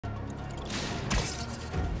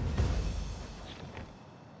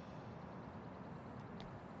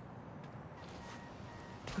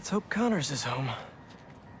Let's hope Connors is home.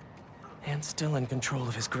 And still in control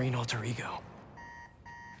of his green alter ego.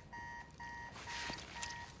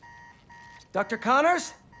 Dr.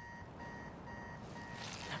 Connors?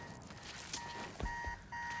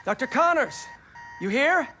 Dr. Connors! You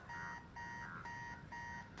here?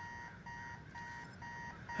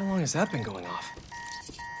 How long has that been going off?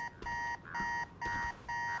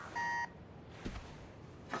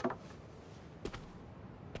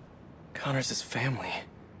 Connors' family.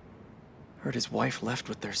 Heard his wife left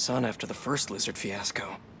with their son after the first lizard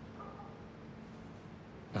fiasco.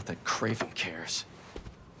 Not that Craven cares.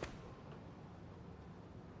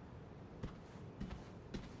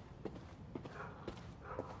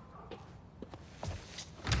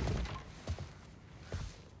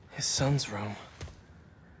 His son's room.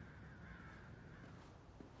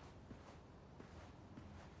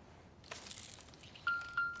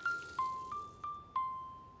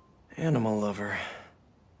 Animal lover.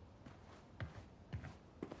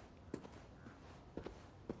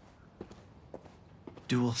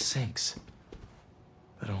 Dual sinks,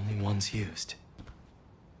 but only one's used.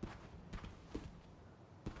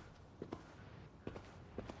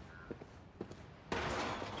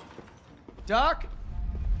 Doc?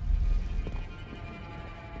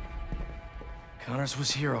 Connors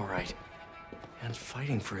was here all right, and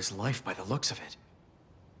fighting for his life by the looks of it.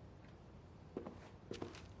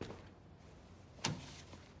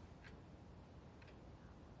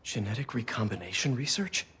 Genetic recombination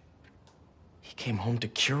research? He came home to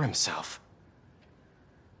cure himself.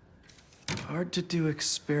 Hard to do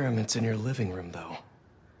experiments in your living room, though.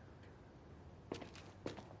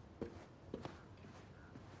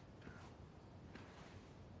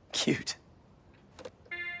 Cute.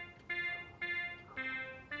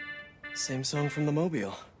 Same song from the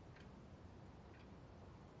Mobile.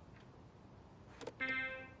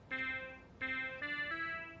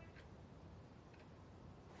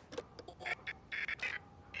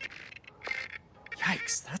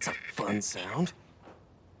 Yikes, that's a fun sound.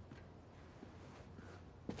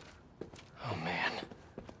 Oh man,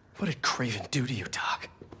 what did Craven do to you, Doc?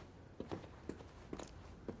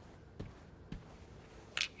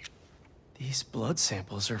 These blood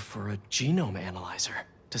samples are for a genome analyzer.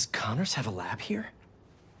 Does Connors have a lab here?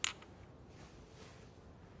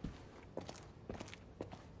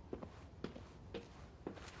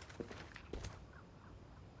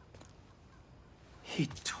 He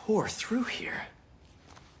tore through here.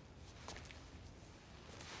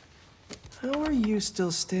 How are you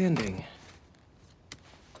still standing?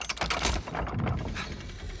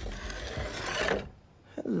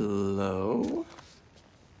 Hello?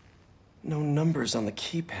 No numbers on the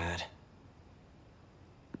keypad.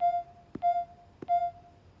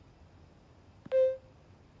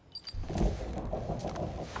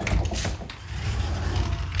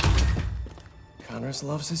 Connors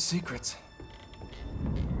loves his secrets.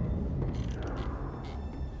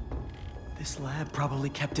 This lab probably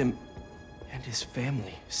kept him and his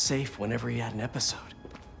family safe whenever he had an episode.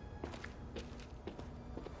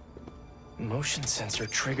 Motion sensor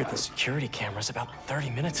triggered the security cameras about 30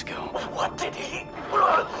 minutes ago. What did he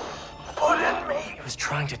put in me? He was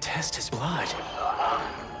trying to test his blood.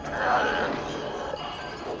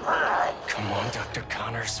 Come on, Dr.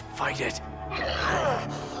 Connors, fight it.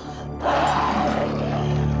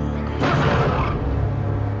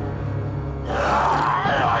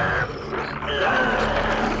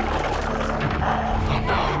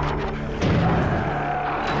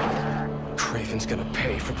 Craven's gonna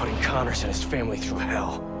pay for putting Connors and his family through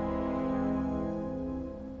hell.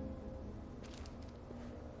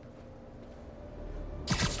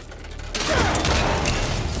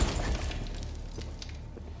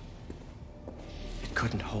 It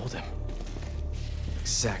couldn't hold him.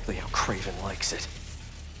 Exactly how Craven likes it.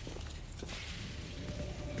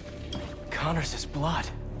 Connors' blood.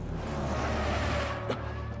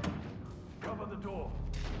 Cover the door.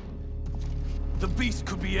 The beast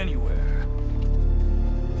could be anywhere.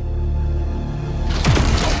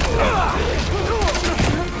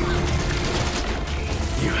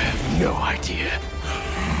 You have no idea.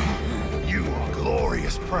 You are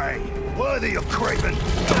glorious prey, worthy of Craven.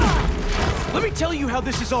 Let me tell you how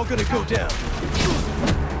this is all gonna go down.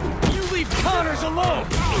 You leave Connors alone!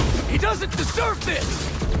 He doesn't deserve this!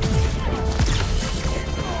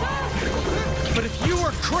 But if you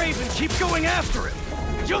or Craven keep going after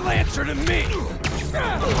him, you'll answer to me!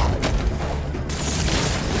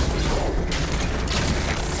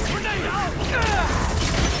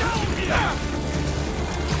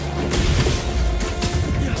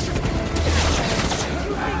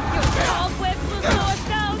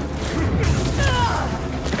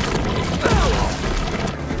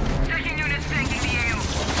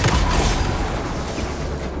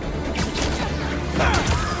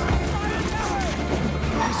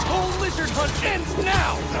 lizard hunt ends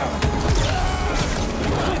now!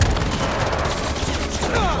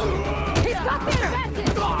 He's got the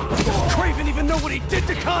advantage! Does Craven even know what he did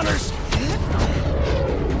to Connors?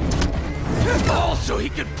 All so he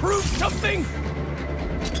could prove something?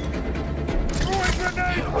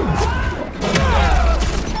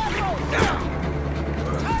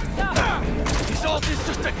 Is all this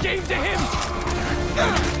just a game to him?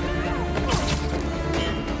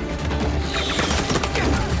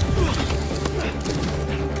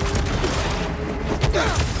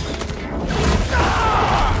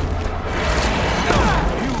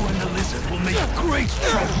 Great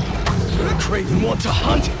trouble. Craven wants a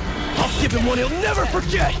hunt? I'll give him one he'll never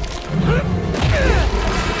forget!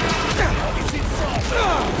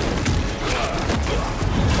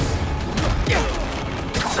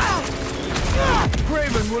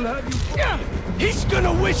 Craven will have you. He's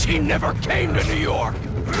gonna wish he never came to New York!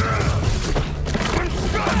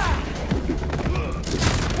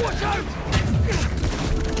 Watch out!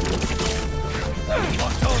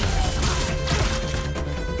 Locked on.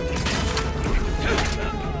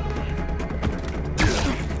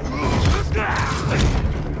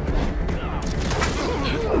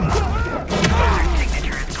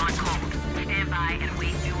 Signature is on hold. Stand by and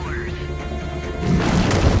await new orders.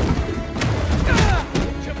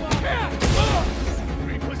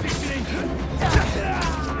 Repositioning.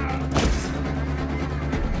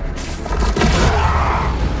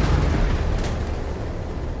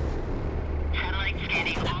 Satellite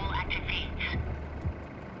scanning all active feeds.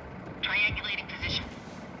 Triangulating position.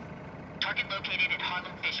 Target located at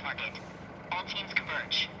Harlem Fish Market. All teams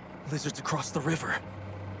converge. Lizards across the river.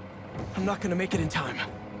 I'm not gonna make it in time.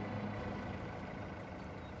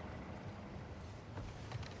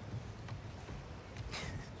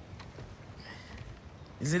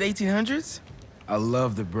 Is it 1800s? I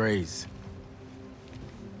love the braids.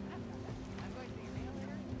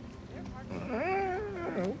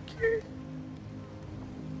 Okay.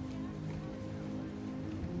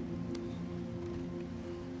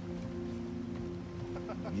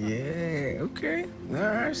 Yeah, okay. All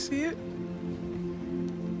right, I see it.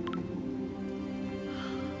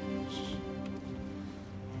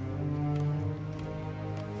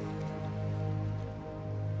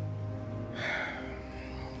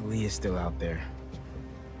 Lee is still out there.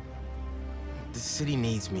 The city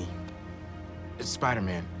needs me. It's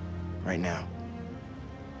Spider-Man, right now.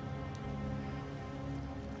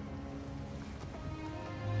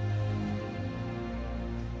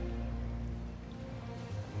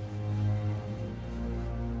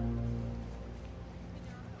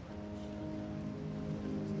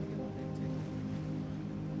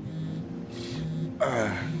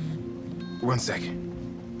 One second.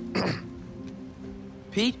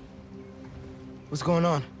 Pete? What's going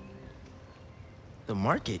on? The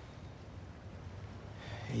market?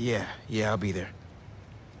 Yeah, I'll be there.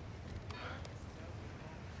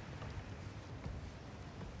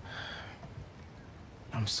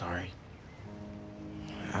 I'm sorry.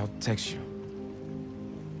 I'll text you.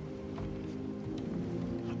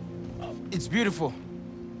 It's beautiful.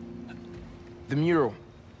 The mural,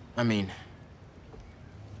 I mean.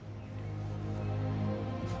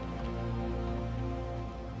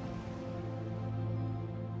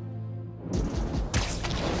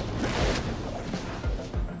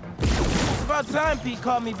 About time Pete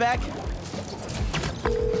called me back.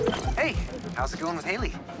 Hey, how's it going with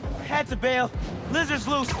Haley? Had to bail. Lizard's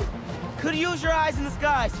loose. Could use your eyes in the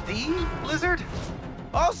skies. The lizard?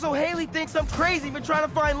 Also, Haley thinks I'm crazy for trying to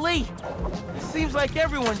find Lee. Seems like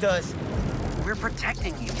everyone does. We're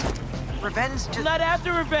protecting you. Revenge just... Not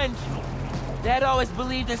after revenge. Dad always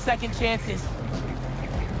believed in second chances.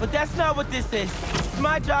 But that's not what this is. It's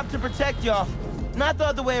my job to protect y'all, not the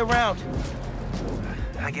other way around.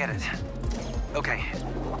 I get it. Okay,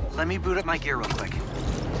 let me boot up my gear real quick.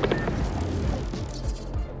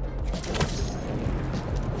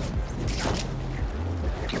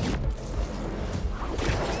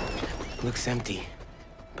 Looks empty,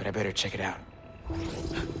 but I better check it out.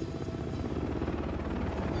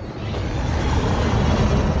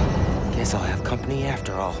 Guess I'll have company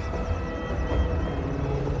after all.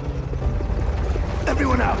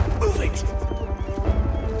 Everyone out! Move it!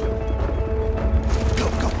 Go,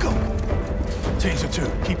 go, go! Teams of two,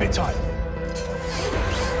 keep it tight.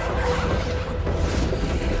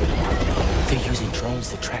 They're using drones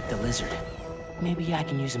to track the lizard. Maybe I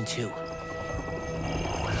can use them too.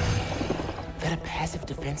 That a passive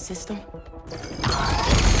defense system?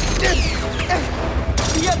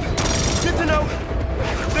 Yep, good to know.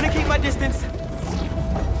 Gonna keep my distance.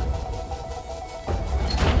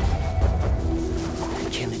 I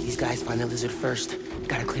can't let these guys find the lizard first.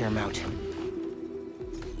 Gotta clear him out.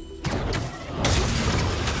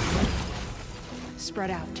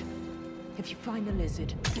 Spread out. If you find the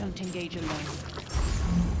lizard, don't engage alone.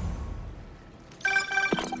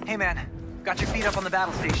 Hey man, got your feet up on the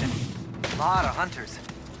battle station. Lot of hunters.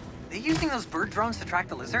 They using those bird drones to track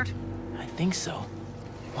the lizard? I think so.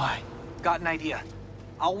 Why? Got an idea.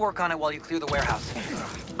 I'll work on it while you clear the warehouse.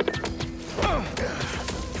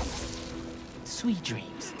 Sweet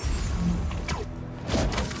dreams.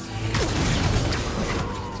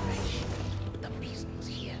 The beast was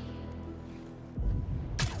here.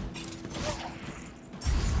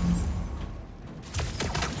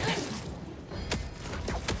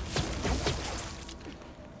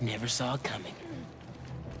 Never saw it coming.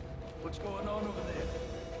 What's going on over there?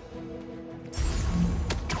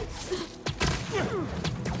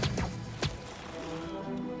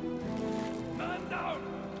 Man down!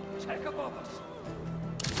 Check above us.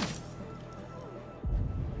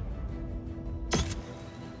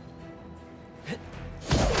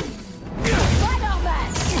 Right on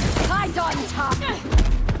that! Hide on top!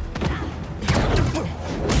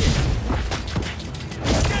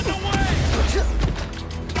 Get away!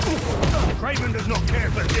 Craven does not care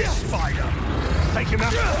for this spider. Take him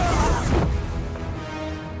out.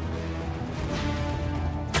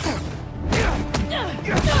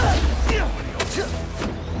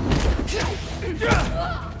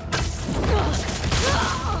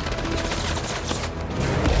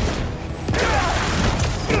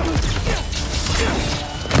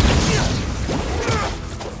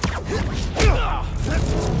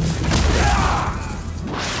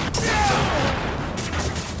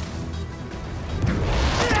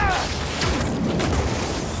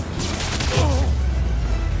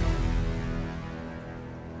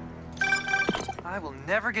 I will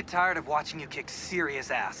never get tired of watching you kick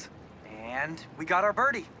serious ass. And we got our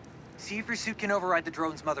birdie. See if your suit can override the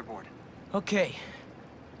drone's motherboard. Okay.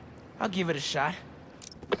 I'll give it a shot.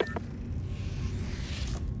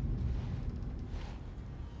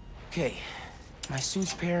 Okay. My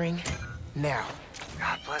suit's pairing now.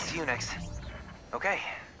 God bless Unix. Okay,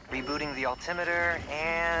 rebooting the altimeter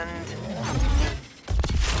and...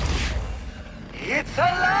 It's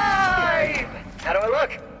alive! How do I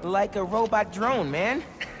look? Like a robot drone, man.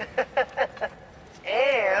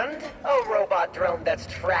 And a robot drone that's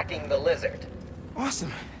tracking the lizard.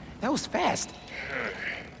 Awesome. That was fast.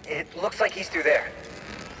 It looks like he's through there.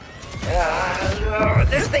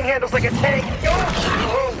 This thing handles like a tank.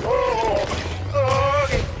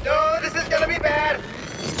 Okay. Oh, this is gonna be bad.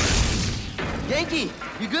 Yankee,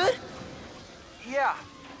 you good? Yeah.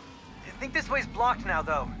 I think this way's blocked now,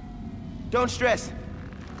 though. Don't stress.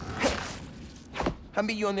 I'll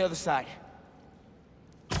meet you on the other side.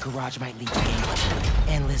 Garage might lead to game.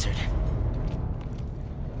 And lizard.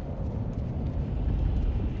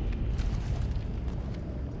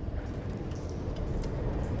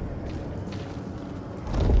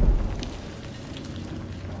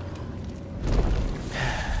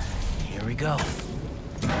 Here we go.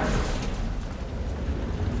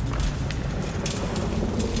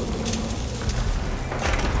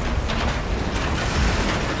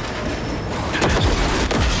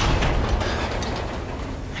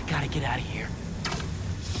 Get out of here.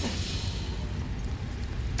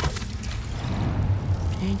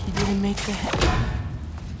 Yankee didn't make that.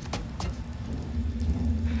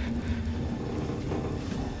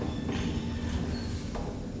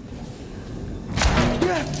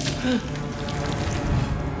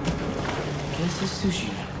 Guess it's sushi.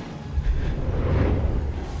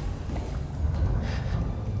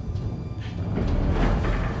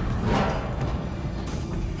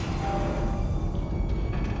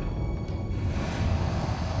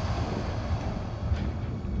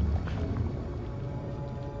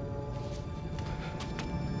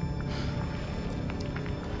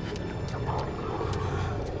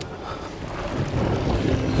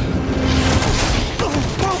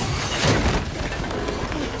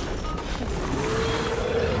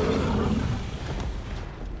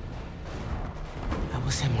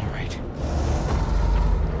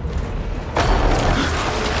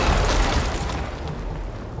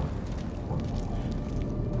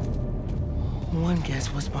 One guess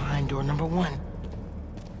what's behind door number 1.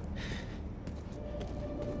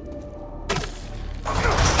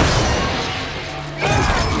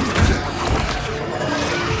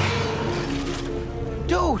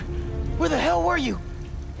 Dude, where the hell were you?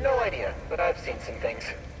 No idea, but I've seen some things.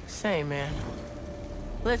 Same, man.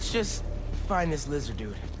 Let's just find this lizard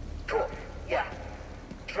dude. Cool, yeah.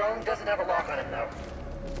 Drone doesn't have a lock on him, though.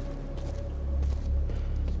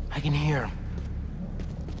 I can hear him.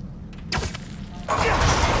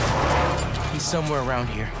 He's somewhere around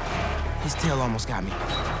here. His tail almost got me.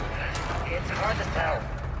 It's hard to tell.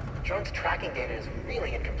 The drone's tracking data is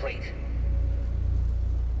really incomplete.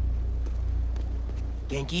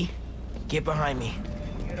 Genki, get behind me.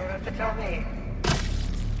 You don't have to tell me.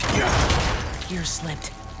 Gear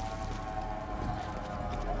slipped.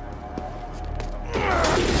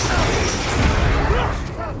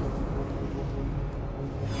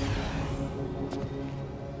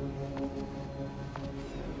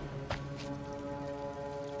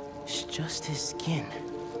 It's just his skin.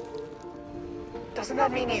 Doesn't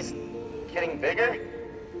that mean he's getting bigger?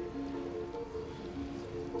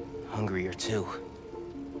 Hungrier too.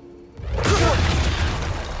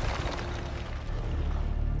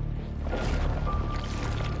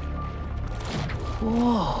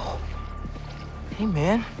 Whoa. Hey,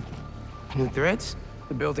 man. New threads?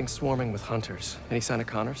 The building's swarming with hunters. Any sign of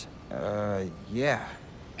Connors? Yeah.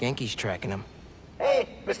 Genki's tracking him. Hey,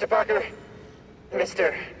 Mr. Parker.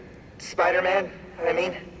 Mr. Spider-Man, I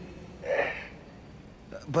mean.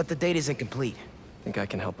 But the data's incomplete. Think I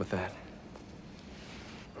can help with that.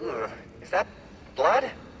 Ugh, is that blood?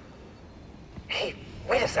 Hey,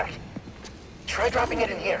 wait a sec. Try dropping it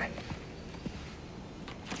in here.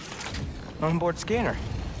 Onboard scanner.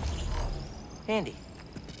 Handy.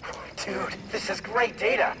 Dude, this is great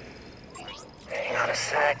data. Hang on a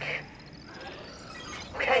sec.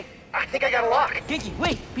 Okay, I think I got a lock. Genki,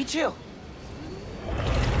 wait! Be chill!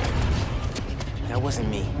 That wasn't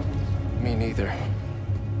me. Me neither.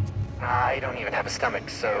 I don't even have a stomach,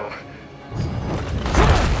 so...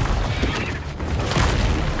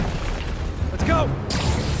 Let's go!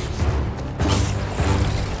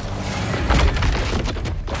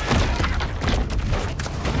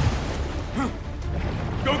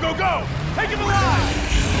 Go, go, go! Take him alive!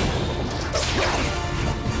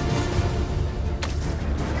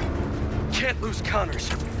 Can't lose Connors.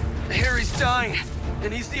 Harry's dying,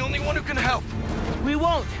 and he's the only one who can help. We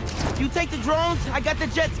won't! You take the drones, I got the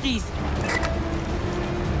jet skis.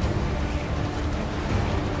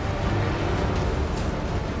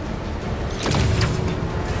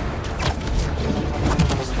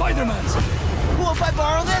 Spider-Man's! Cool if I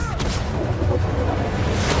borrow this?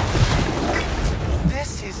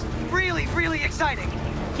 This is really, really exciting.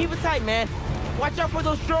 Keep it tight, man. Watch out for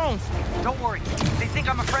those drones. Don't worry, they think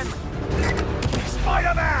I'm a friendly.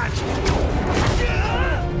 Spider-Man!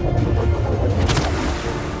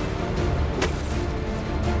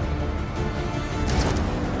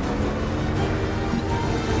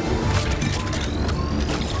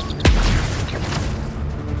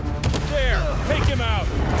 There! Take him out!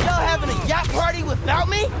 Y'all having a yacht party without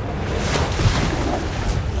me?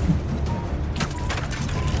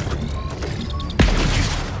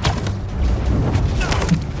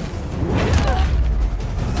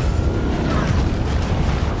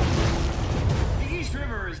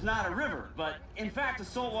 Not a river, but in fact a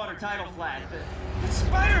saltwater tidal flat. But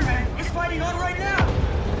Spider-Man is fighting on right now!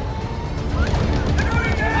 They're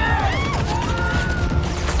going down!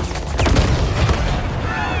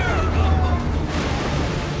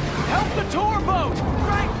 Help the tour boat!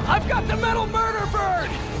 Right! I've got the metal murder bird!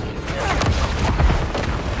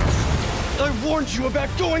 I warned you about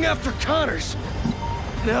going after Connors!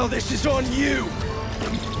 Now this is on you!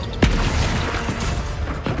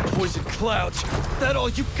 Poison clouds, that all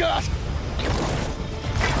you got?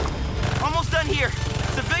 Almost done here.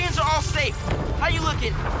 Civilians are all safe. How you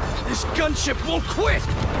looking? This gunship won't quit!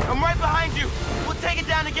 I'm right behind you. We'll take it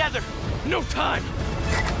down together. No time!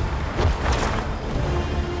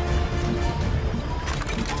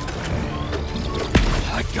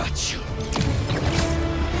 I got you.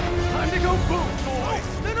 Time to go boom, boys!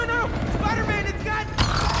 No! Spider-Man, it's got...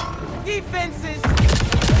 defenses!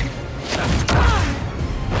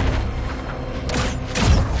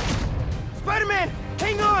 Spider-Man,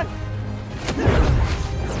 hang on!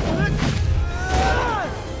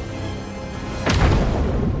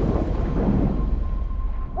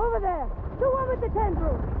 Over there! The one with the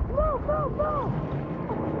tendrils! Move!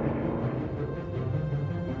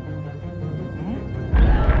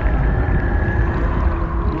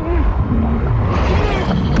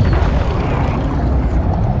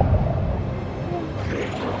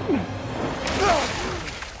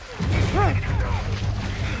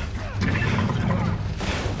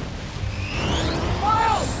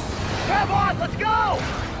 Let's go!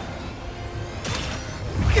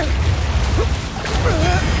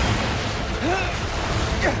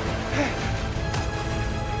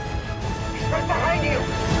 He's right behind you!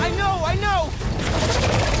 I know!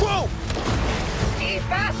 Whoa! Steve,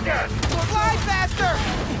 faster! Fly faster!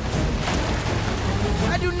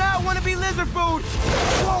 I do not want to be lizard food!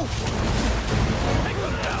 Whoa!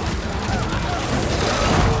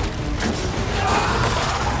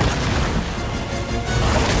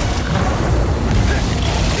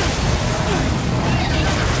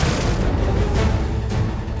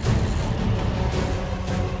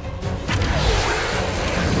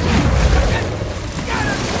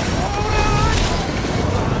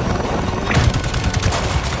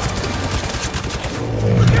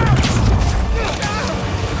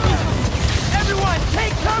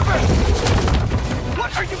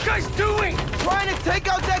 Trying to take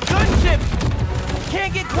out that gunship!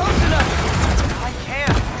 Can't get close enough! I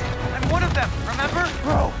can. I'm one of them, remember?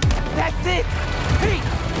 Bro, that's it! Pete!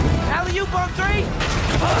 Alley-oop on 3?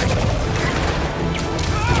 Fine!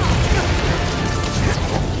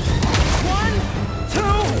 1, 2,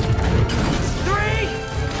 3!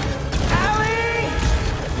 Alley!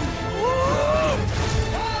 Woo!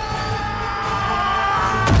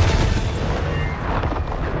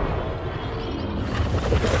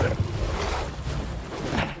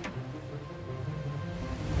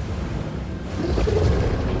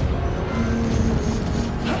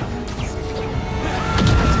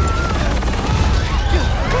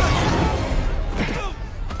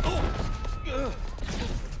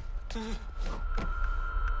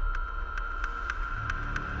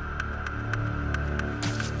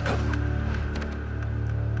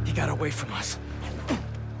 He got away from us.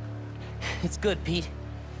 It's good, Pete.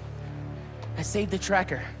 I saved the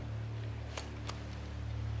tracker.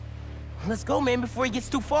 Let's go, man, before he gets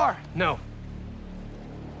too far. No.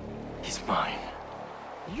 He's mine.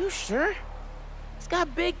 You sure? He's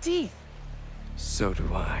got big teeth. So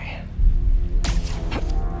do I.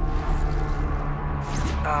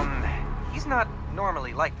 He's not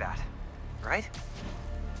normally like that, right?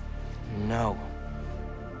 No.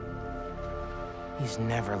 He's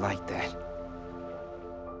never like that.